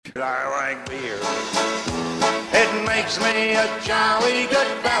I like beer. It makes me a jolly good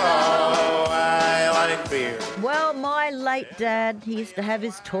fellow. I like beer. Well, my late dad, he used to have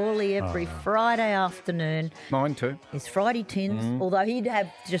his Tawley every Friday afternoon. Mine too. His Friday tins, although he'd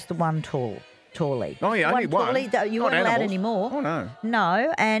have just the one Tawley. Oh, yeah, only one. Tawley, though you Not weren't allowed animals. anymore. Oh, no.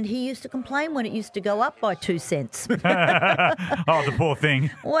 No, and he used to complain when it used to go up by 2 cents. Oh, the poor thing.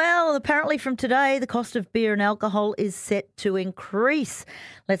 Well, apparently from today, the cost of beer and alcohol is set to increase.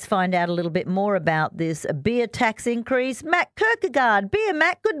 Let's find out a little bit more about this beer tax increase. Matt Kierkegaard. Beer,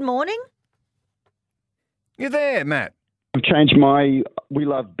 Matt, good morning. You're there, Matt. I've changed my "We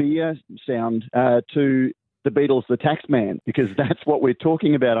Love Beer" sound to the Beatles, the Tax Man, because that's what we're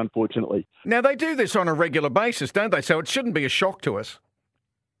talking about, unfortunately. Now, they do this on a regular basis, don't they? So it shouldn't be a shock to us.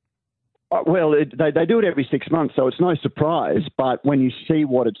 Well, they do it every 6 months, so it's no surprise. But when you see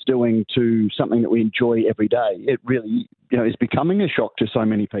what it's doing to something that we enjoy every day, it really, is becoming a shock to so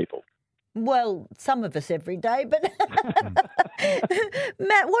many people. Well, some of us every day, but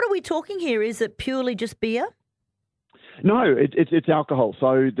Matt, what are we talking here? Is it purely just beer? No, it's alcohol.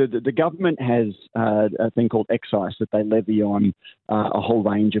 So the government has a thing called excise that they levy on a whole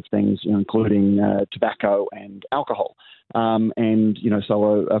range of things, including tobacco and alcohol. So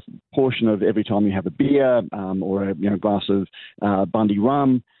a portion of every time you have a beer or a glass of Bundy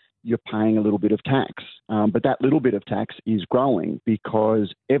rum, you're paying a little bit of tax. But that little bit of tax is growing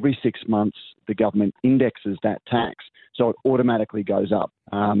because every 6 months the government indexes that tax, so it automatically goes up.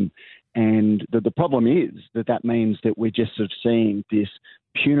 And the problem is that means that we're just sort of seeing this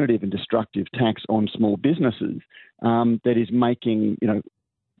punitive and destructive tax on small businesses that is making,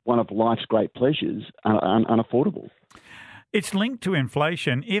 one of life's great pleasures unaffordable. It's linked to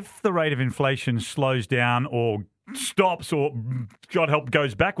inflation. If the rate of inflation slows down or stops or, God help,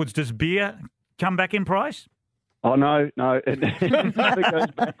 goes backwards, does beer come back in price? Oh, no, it never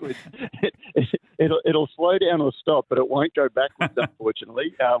goes backwards. It'll slow down or stop, but it won't go backwards,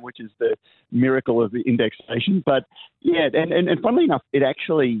 unfortunately, which is the miracle of the indexation. But, yeah, and funnily enough, it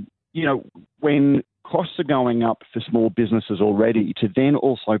actually, when costs are going up for small businesses already, to then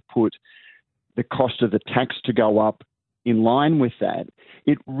also put the cost of the tax to go up in line with that,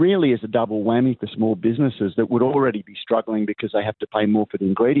 it really is a double whammy for small businesses that would already be struggling because they have to pay more for the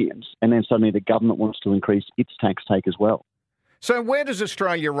ingredients, and then suddenly the government wants to increase its tax take as well. So where does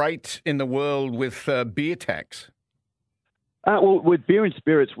Australia rate in the world with beer tax? Well, with beer and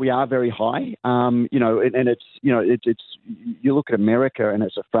spirits, we are very high. And it's you look at America and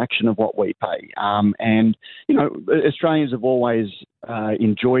it's a fraction of what we pay. Australians have always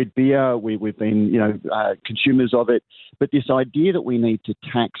enjoyed beer. We've been, consumers of it. But this idea that we need to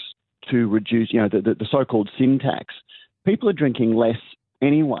tax to reduce, the so-called sin tax, people are drinking less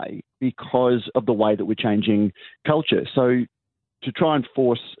anyway because of the way that we're changing culture. So to try and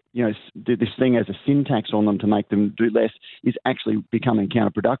force, this thing as a sin tax on them to make them do less is actually becoming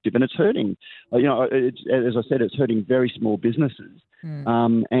counterproductive, and it's hurting. As I said, it's hurting very small businesses,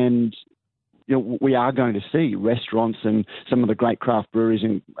 and we are going to see restaurants and some of the great craft breweries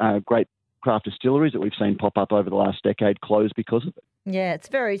and great craft distilleries that we've seen pop up over the last decade close because of it. Yeah, it's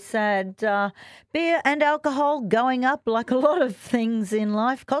very sad. Beer and alcohol going up like a lot of things in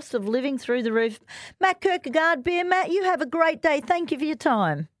life. Cost of living through the roof. Matt Kierkegaard, Beer, Matt, you have a great day. Thank you for your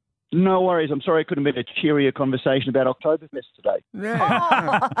time. No worries. I'm sorry I couldn't have been a cheerier conversation about Oktoberfest today.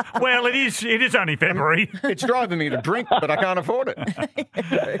 Yeah. Well, it is only February. It's driving me to drink, but I can't afford it.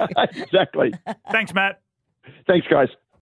 Exactly. Thanks, Matt. Thanks, guys.